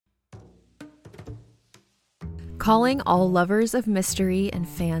Calling all lovers of mystery and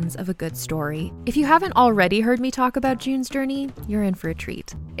fans of a good story. If you haven't already heard me talk about June's Journey, you're in for a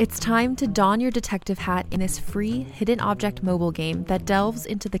treat. It's time to don your detective hat in this free hidden object mobile game that delves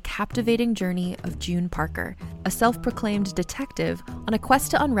into the captivating journey of June Parker, a self-proclaimed detective on a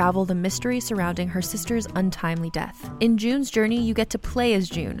quest to unravel the mystery surrounding her sister's untimely death. In June's Journey, you get to play as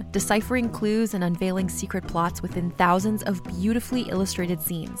June, deciphering clues and unveiling secret plots within thousands of beautifully illustrated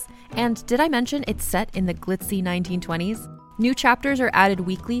scenes. And did I mention it's set in the glitzy 1920s? New chapters are added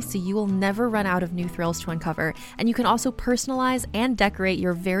weekly, so you will never run out of new thrills to uncover, and you can also personalize and decorate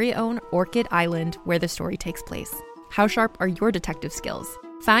your very own Orchid Island where the story takes place. How sharp are your detective skills?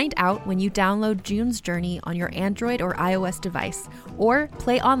 Find out when you download June's Journey on your Android or iOS device, or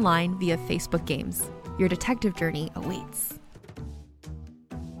play online via Facebook Games. Your detective journey awaits.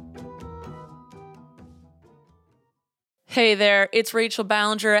 Hey there, it's Rachel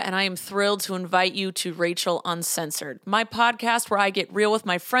Ballinger, and I am thrilled to invite you to Rachel Uncensored, my podcast where I get real with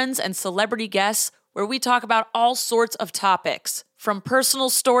my friends and celebrity guests, where we talk about all sorts of topics. From personal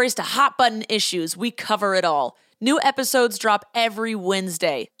stories to hot-button issues, we cover it all. New episodes drop every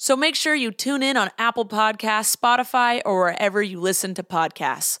Wednesday, so make sure you tune in on Apple Podcasts, Spotify, or wherever you listen to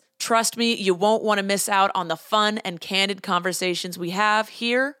podcasts. Trust me, you won't want to miss out on the fun and candid conversations we have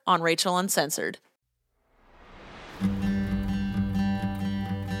here on Rachel Uncensored.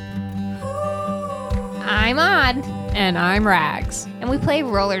 I'm Odd. And I'm Rags. And we play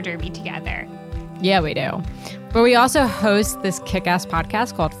roller derby together. Yeah, we do. But we also host this kick-ass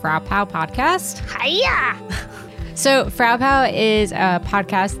podcast called Frau Pow Podcast. Hiya! So Frau Pow is a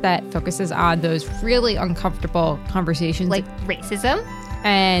podcast that focuses on those really uncomfortable conversations. Like racism.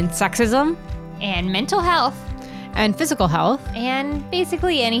 And sexism. And mental health. And physical health. And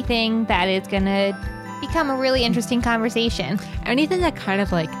basically anything that is going to become a really interesting conversation. Anything that kind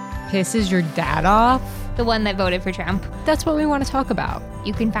of like pisses your dad off. The one that voted for Trump. That's what we want to talk about.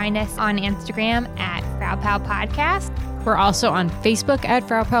 You can find us on Instagram at Frau Pow Podcast. We're also on Facebook at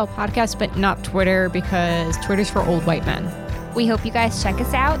Frau Pow Podcast, but not Twitter because Twitter's for old white men. We hope you guys check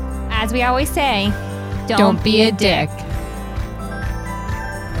us out. As we always say, don't be a dick.